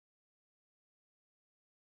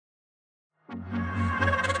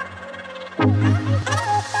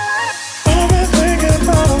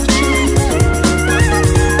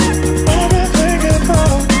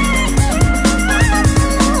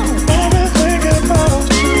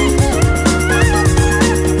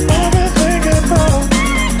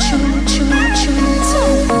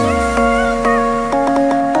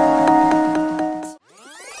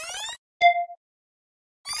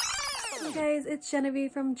It's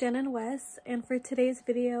Genevieve from Jen and Wes, and for today's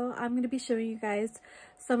video I'm going to be showing you guys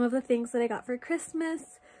some of the things that I got for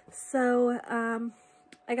Christmas. So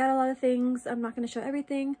I got a lot of things. I'm not going to show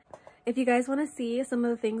everything. If you guys want to see some of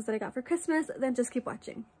the things that I got for Christmas, then just keep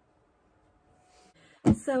watching.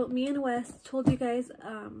 So me and Wes told you guys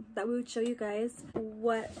that we would show you guys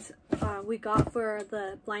what we got for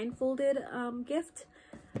the blindfolded gift.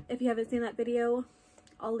 If you haven't seen that video,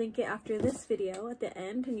 I'll link it after this video at the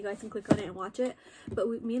end, and you guys can click on it and watch it. But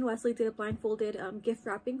me and Wesley did a blindfolded gift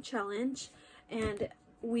wrapping challenge, and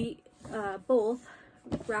we both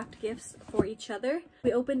wrapped gifts for each other.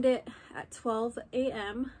 We opened it at 12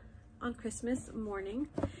 a.m. on Christmas morning,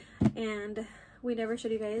 and we never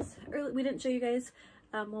showed you guys, or we didn't show you guys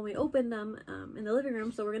when we opened them in the living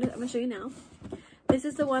room. So I'm gonna show you now. This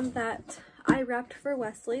is the one that I wrapped for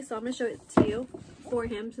Wesley, so I'm gonna show it to you for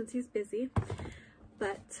him since he's busy.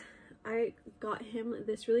 But I got him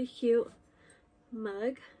this really cute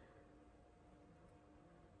mug.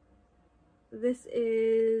 This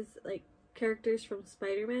is like characters from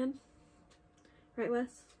Spider-Man, right,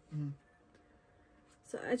 Wes? Mm-hmm.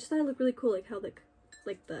 So I just thought it looked really cool, like how the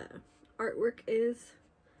artwork is.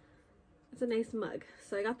 It's a nice mug,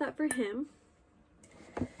 so I got that for him,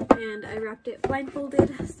 and I wrapped it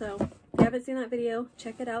blindfolded. So if you haven't seen that video,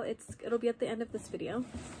 check it out. It'll be at the end of this video.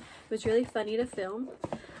 It was really funny to film.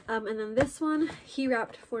 And then this one he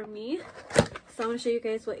wrapped for me, so I'm going to show you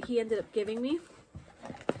guys what he ended up giving me.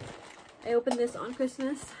 I opened this on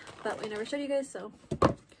Christmas, but I never showed you guys, so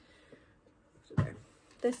there.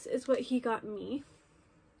 This is what he got me.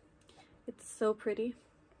 It's so pretty.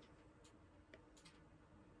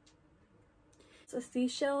 It's a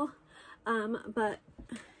seashell, but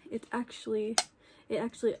it actually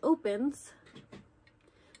opens,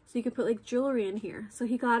 so you can put like jewelry in here. So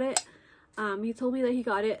he got it, he told me that he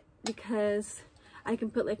got it because I can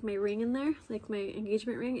put like my ring in there, like my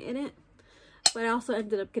engagement ring in it. But I also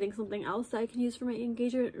ended up getting something else that I can use for my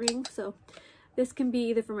engagement ring. So this can be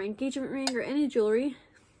either for my engagement ring or any jewelry.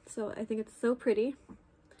 So I think it's so pretty.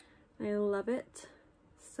 I love it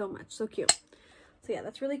so much. So cute. So yeah,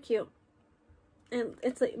 that's really cute. And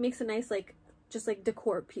it's like, it makes a nice just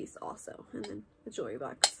decor piece also. And then the jewelry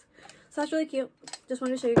box. So that's really cute. Just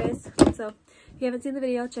wanted to show you guys. So if you haven't seen the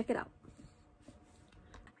video, check it out.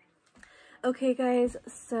 Okay guys,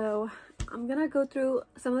 so I'm gonna go through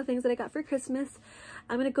some of the things that I got for Christmas.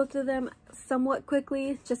 I'm gonna go through them somewhat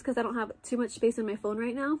quickly just because I don't have too much space in my phone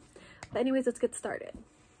right now. But anyways, let's get started.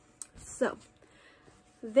 So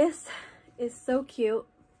this is so cute.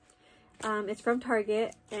 It's from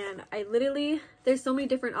Target, and there's so many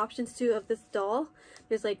different options too of this doll.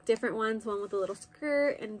 There's like different ones, one with a little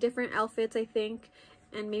skirt and different outfits, I think,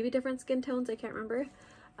 and maybe different skin tones, I can't remember.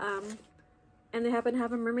 And they happen to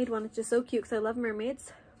have a mermaid one, which is so cute because I love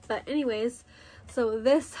mermaids. But anyways, so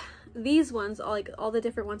these ones, all the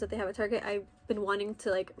different ones that they have at Target, I've been wanting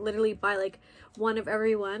to literally buy one of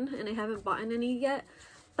every one, and I haven't bought any yet.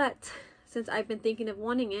 But since I've been thinking of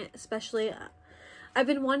wanting it, especially I've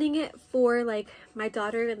been wanting it for my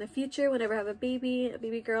daughter in the future, whenever I have a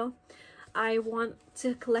baby girl. I want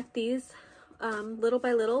to collect these little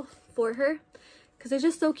by little for her because they're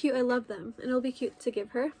just so cute. I love them, and it'll be cute to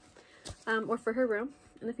give her or for her room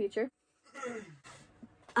in the future.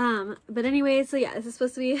 But anyways, so yeah, this is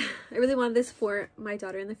supposed to be, I really wanted this for my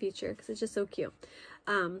daughter in the future because it's just so cute.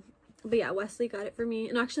 But yeah, Wesley got it for me,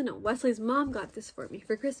 and actually no, Wesley's mom got this for me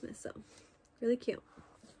for Christmas, so really cute.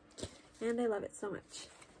 And I love it so much.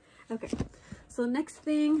 Okay, so next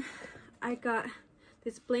thing, I got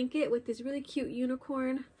this blanket with this really cute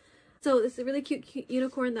unicorn. So this is a really cute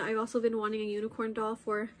unicorn that I've also been wanting a unicorn doll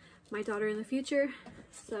for my daughter in the future.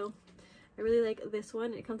 So I really like this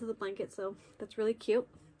one. It comes with a blanket, so that's really cute.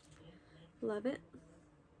 Love it.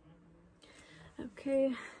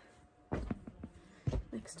 Okay,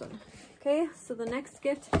 next one. Okay, so the next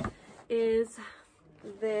gift is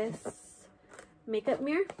this makeup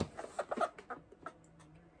mirror.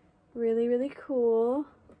 Really cool.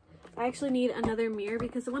 I actually need another mirror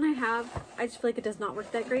because the one I have, I just feel like it does not work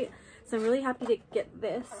that great. So I'm really happy to get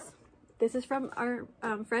this. This is from our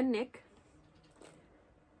friend Nick.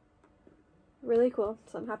 Really cool.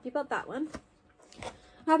 So I'm happy about that one.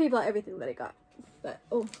 I'm happy about everything that I got. But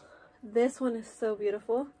oh, this one is so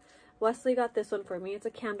beautiful. Wesley got this one for me. It's a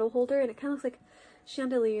candle holder, and it kind of looks like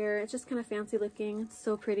chandelier. It's just kind of fancy looking. It's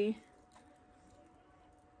so pretty.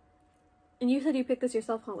 And you said you picked this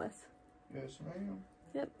yourself, huh, Wes? Yes, ma'am.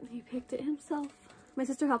 Yep, he picked it himself. My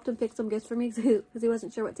sister helped him pick some gifts for me because he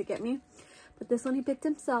wasn't sure what to get me. But this one he picked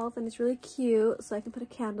himself, and it's really cute, so I can put a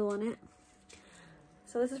candle on it.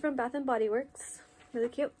 So this is from Bath & Body Works. Really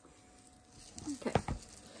cute. Okay.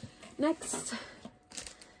 Next,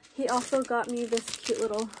 he also got me this cute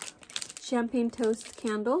little champagne toast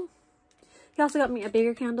candle. He also got me a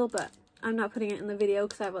bigger candle, but I'm not putting it in the video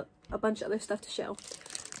because I have a bunch of other stuff to show.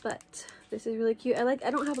 But this is really cute. I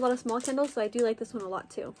don't have a lot of small candles, so I do like this one a lot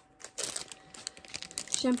too.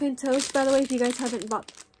 Champagne toast, by the way, if you guys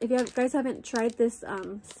haven't tried this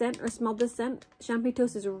scent or smelled this scent, champagne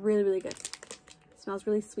toast is really, really good. It smells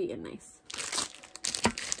really sweet and nice.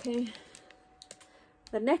 Okay.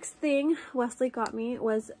 The next thing Wesley got me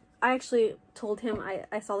was, I actually told him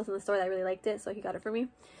I saw this in the store that I really liked it, so he got it for me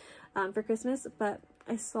for Christmas. But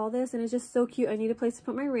I saw this and it's just so cute. I need a place to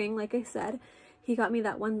put my ring, like I said. He got me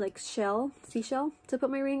that one like seashell to put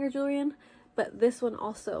my ring or jewelry in, but this one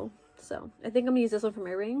also. So I think I'm gonna use this one for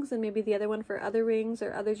my rings and maybe the other one for other rings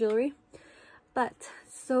or other jewelry. But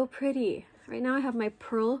so pretty. Right now I have my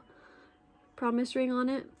pearl promise ring on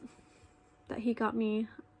it that he got me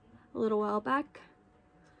a little while back.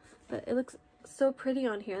 But it looks so pretty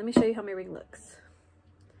on here. Let me show you how my ring looks.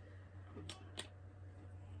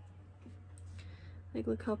 Like,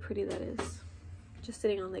 look how pretty that is. Just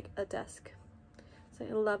sitting on like a desk. So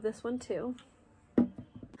I love this one too.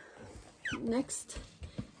 Next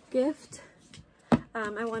gift,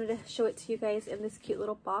 I wanted to show it to you guys in this cute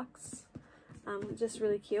little box. Just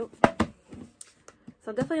really cute. So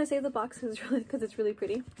I'm definitely gonna save the box because it's really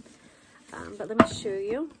pretty. But let me show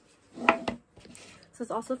you. So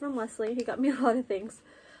it's also from Wesley. He got me a lot of things.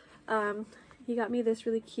 He got me this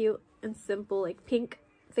really cute and simple like pink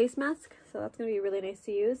face mask. So that's gonna be really nice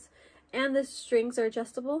to use. And the strings are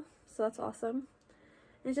adjustable, so that's awesome.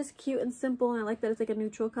 And it's just cute and simple, and I like that it's like a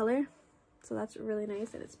neutral color. So that's really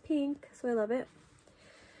nice, and it's pink, so I love it.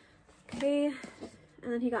 Okay,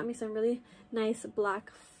 and then he got me some really nice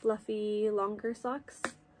black fluffy longer socks.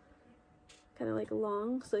 Kind of like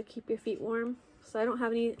long, so they keep your feet warm. So I don't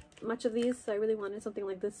have much of these, so I really wanted something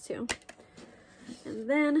like this too. And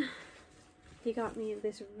then he got me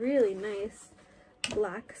this really nice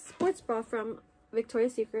black sports bra from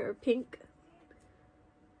Victoria's Secret, or pink.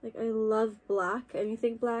 Like, I love black,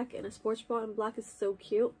 anything black, and a sports bra in black is so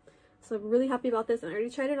cute. So I'm really happy about this, and I already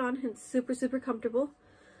tried it on, and it's super, super comfortable.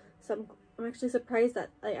 So I'm actually surprised that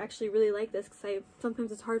I actually really like this, because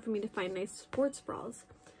sometimes it's hard for me to find nice sports bras.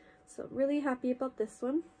 So I'm really happy about this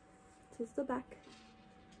one. This is the back.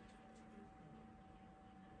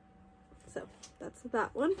 So that's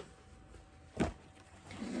that one.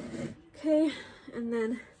 Okay, and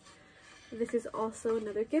then this is also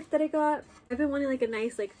another gift that I got. I've been wanting like a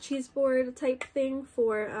nice like cheese board type thing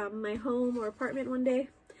for my home or apartment one day.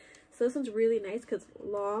 So this one's really nice because it's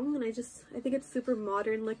long, and I think it's super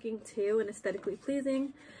modern looking too and aesthetically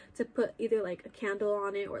pleasing to put either like a candle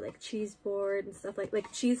on it or like cheese board and stuff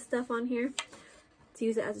like cheese stuff on here, to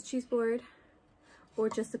use it as a cheese board, or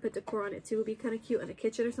just to put decor on it too would be kind of cute in a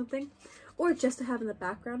kitchen or something, or just to have in the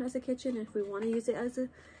background as a kitchen. If we want to use it as a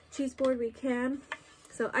cheese board, we can.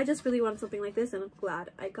 So I just really wanted something like this, and I'm glad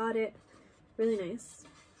I got it. Really nice.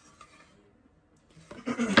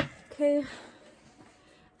 Okay,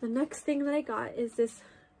 the next thing that I got is this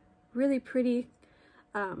really pretty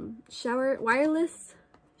wireless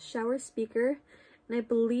shower speaker, and I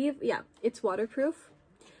believe, yeah, it's waterproof,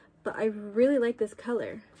 but I really like this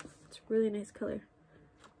color. It's a really nice color.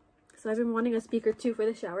 So I've been wanting a speaker too for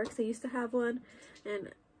the shower, because I used to have one and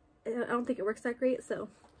I don't think it works that great, so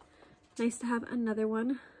nice to have another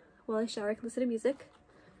one while I shower. I can listen to music.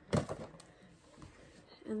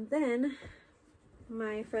 And then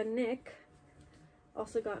my friend Nick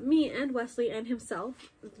also got me and Wesley and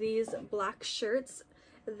himself these black shirts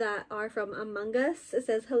that are from Among Us. It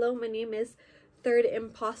says, "Hello, my name is Third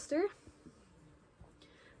Imposter."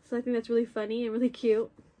 So I think that's really funny and really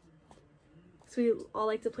cute. So we all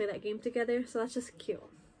like to play that game together, so that's just cute.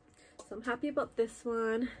 So I'm happy about this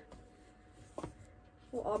one.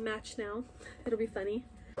 We'll all match now. It'll be funny.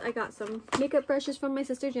 I got some makeup brushes from my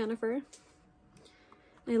sister Jennifer.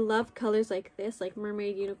 I love colors like this, like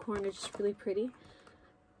mermaid, unicorn, are just really pretty.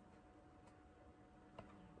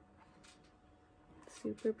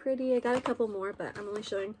 Super pretty. I got a couple more, but I'm only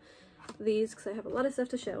showing these because I have a lot of stuff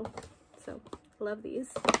to show. So love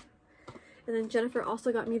these. And then Jennifer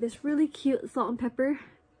also got me this really cute salt and pepper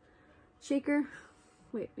shaker.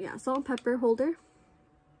 Wait, yeah, salt and pepper holder.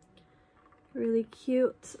 really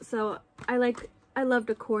cute. So I love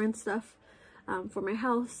decor and stuff for my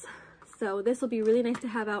house. So this will be really nice to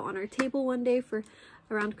have out on our table one day for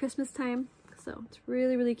around Christmas time. So it's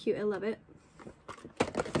really, really cute. I love it.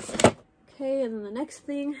 Okay, and then the next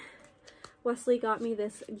thing, Wesley got me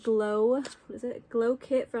this glow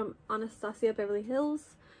kit from Anastasia Beverly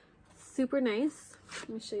Hills. Super nice. Let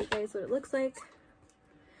me show you guys what it looks like.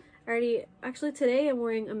 Actually today I'm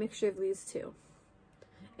wearing a mixture of these two.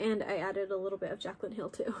 And I added a little bit of Jaclyn Hill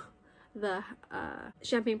too. The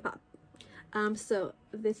champagne pop. So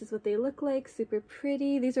this is what they look like. Super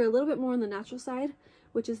pretty. These are a little bit more on the natural side,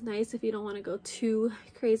 which is nice if you don't want to go too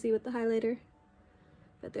crazy with the highlighter.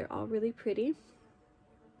 But they're all really pretty.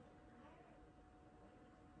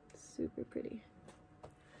 Super pretty.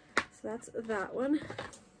 So that's that one.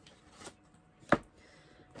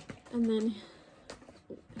 And then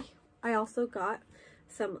I also got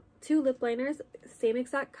two lip liners, same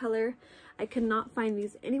exact color. I could not find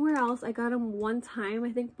these anywhere else. I got them one time,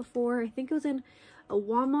 I think before. I think it was in a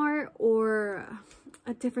Walmart or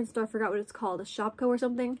a different store. I forgot what it's called, a Shopko or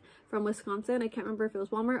something from Wisconsin. I can't remember if it was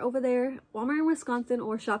Walmart over there, Walmart in Wisconsin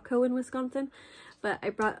or Shopko in Wisconsin. But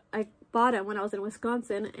I bought it when I was in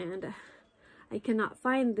Wisconsin, and I cannot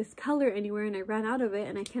find this color anywhere, and I ran out of it,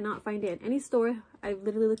 and I cannot find it in any store. I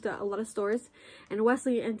literally looked at a lot of stores, and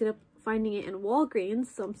Wesley ended up finding it in Walgreens,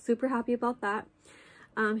 so I'm super happy about that.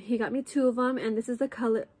 He got me two of them, and this is the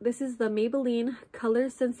color. This is the Maybelline Color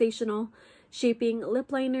Sensational Shaping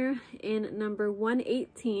Lip Liner in number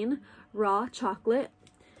 118 Raw Chocolate,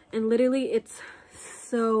 and literally it's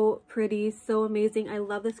so pretty, so amazing. I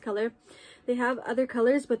love this color. They have other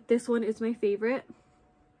colors, but this one is my favorite.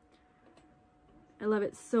 I love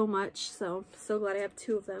it so much, so glad I have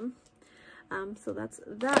two of them. So that's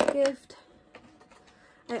that gift.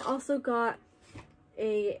 I also got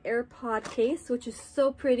a AirPod case, which is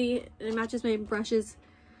so pretty, and it matches my brushes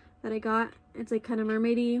that I got. It's like kind of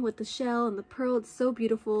mermaidy with the shell and the pearl. It's so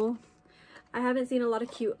beautiful. I haven't seen a lot of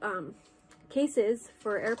cute cases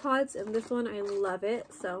for AirPods, and this one, I love it.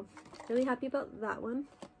 So really happy about that one.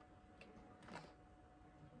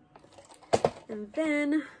 And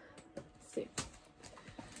then, let's see.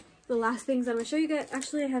 The last things I'm going to show you guys,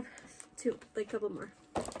 actually I have a couple more.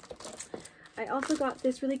 I also got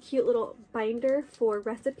this really cute little binder for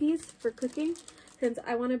recipes for cooking, since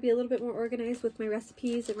I want to be a little bit more organized with my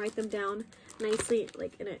recipes and write them down nicely,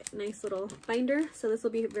 like in a nice little binder. So this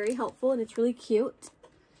will be very helpful, and it's really cute.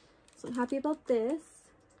 So I'm happy about this.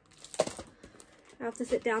 I have to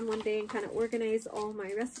sit down one day and kind of organize all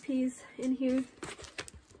my recipes in here.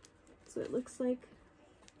 So it looks like.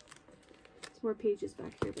 There's more pages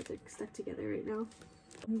back here, but they're stuck together right now.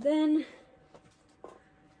 And then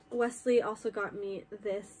Wesley also got me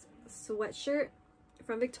this sweatshirt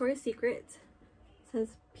from Victoria's Secret. It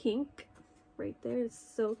says pink right there. It's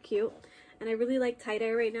so cute. And I really like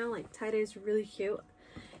tie-dye right now. Like, tie-dye is really cute.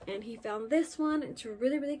 And he found this one. It's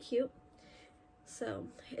really, really cute. So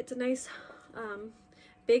it's a nice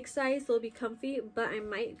big size. So it'll be comfy, but I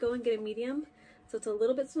might go and get a medium. So it's a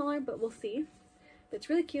little bit smaller, but we'll see. But it's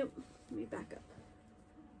really cute. Let me back up.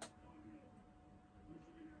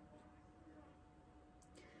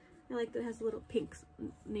 I like that it has a little pink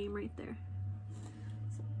name right there.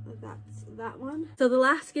 So that's that one. So the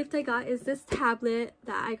last gift I got is this tablet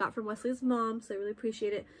that I got from Wesley's mom. So I really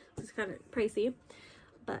appreciate it. It's kind of pricey,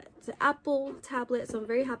 but it's an Apple tablet. So I'm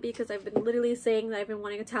very happy because I've been literally saying that I've been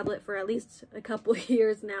wanting a tablet for at least a couple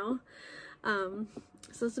years now.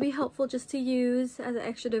 So this will be helpful just to use as an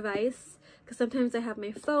extra device, because sometimes I have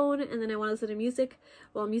my phone and then I want to listen to music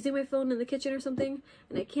while I'm using my phone in the kitchen or something,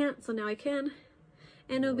 and I can't, so now I can.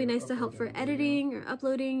 And it'll be nice to help for editing or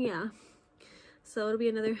uploading, yeah. So it'll be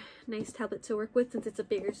another nice tablet to work with since it's a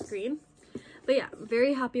bigger screen. But yeah, I'm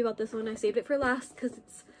very happy about this one. I saved it for last because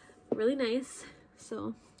it's really nice.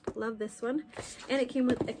 So love this one. And it came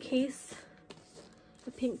with a case,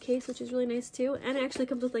 a pink case, which is really nice too. And it actually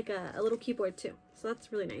comes with like a little keyboard too. So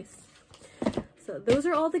that's really nice. So those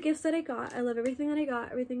are all the gifts that I got. I love everything that I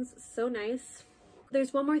got. Everything's so nice.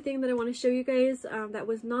 There's one more thing that I want to show you guys that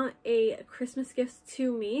was not a Christmas gift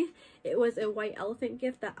to me. It was a white elephant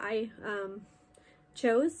gift that I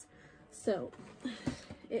chose. So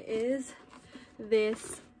it is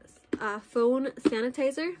this phone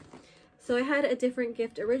sanitizer. So I had a different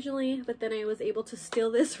gift originally, but then I was able to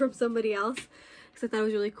steal this from somebody else because I thought it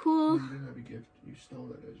was really cool. You didn't have a gift. You stole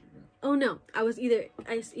that as your gift. Oh no, I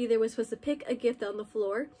either was supposed to pick a gift on the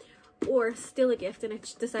floor or steal a gift, and I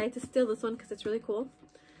decided to steal this one because it's really cool.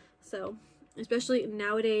 So especially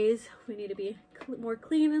nowadays, we need to be more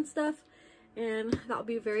clean and stuff, and that will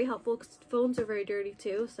be very helpful because phones are very dirty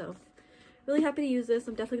too. So really happy to use this.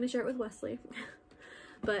 I'm definitely going to share it with Wesley.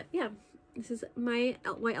 But yeah, this is my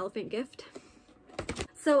white elephant gift.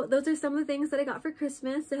 So those are some of the things that I got for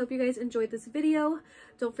Christmas. I hope you guys enjoyed this video.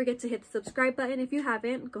 Don't forget to hit the subscribe button if you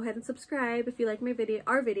haven't. Go ahead and subscribe if you like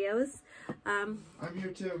our videos. I'm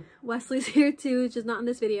here too. Wesley's here too, just not in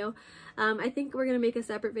this video. I think we're going to make a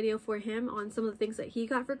separate video for him on some of the things that he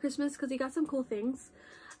got for Christmas because he got some cool things.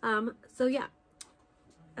 So yeah.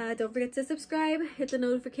 Don't forget to subscribe, hit the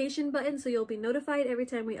notification button so you'll be notified every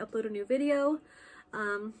time we upload a new video.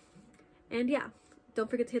 And yeah. Don't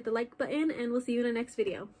forget to hit the like button, and we'll see you in the next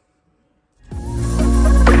video.